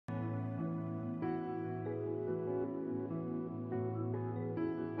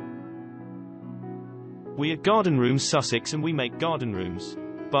We are Garden Rooms Sussex and we make garden rooms.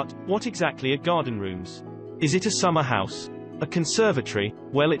 But, what exactly are garden rooms? Is it a summer house? A conservatory?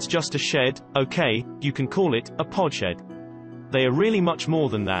 Well, it's just a shed, okay, you can call it a pod shed. They are really much more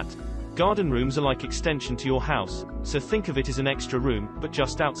than that. Garden rooms are like extension to your house, so think of it as an extra room, but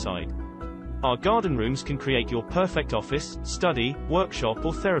just outside. Our garden rooms can create your perfect office, study, workshop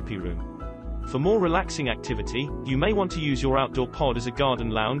or therapy room. For more relaxing activity, you may want to use your outdoor pod as a garden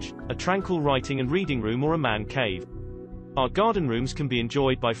lounge, a tranquil writing and reading room or a man cave. Our garden rooms can be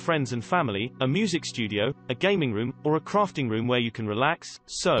enjoyed by friends and family, a music studio, a gaming room, or a crafting room where you can relax,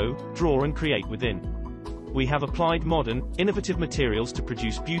 sew, draw and create within. We have applied modern, innovative materials to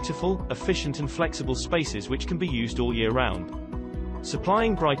produce beautiful, efficient and flexible spaces which can be used all year round.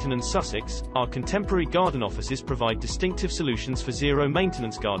 Supplying Brighton and Sussex, our contemporary garden offices provide distinctive solutions for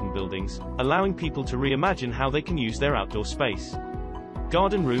zero-maintenance garden buildings, allowing people to reimagine how they can use their outdoor space.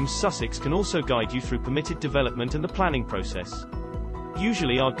 Garden Rooms Sussex can also guide you through permitted development and the planning process.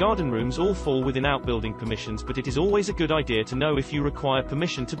 Usually our garden rooms all fall within outbuilding permissions, but it is always a good idea to know if you require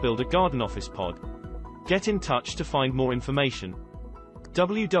permission to build a garden office pod. Get in touch to find more information.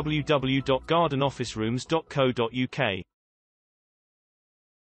 www.gardenofficerooms.co.uk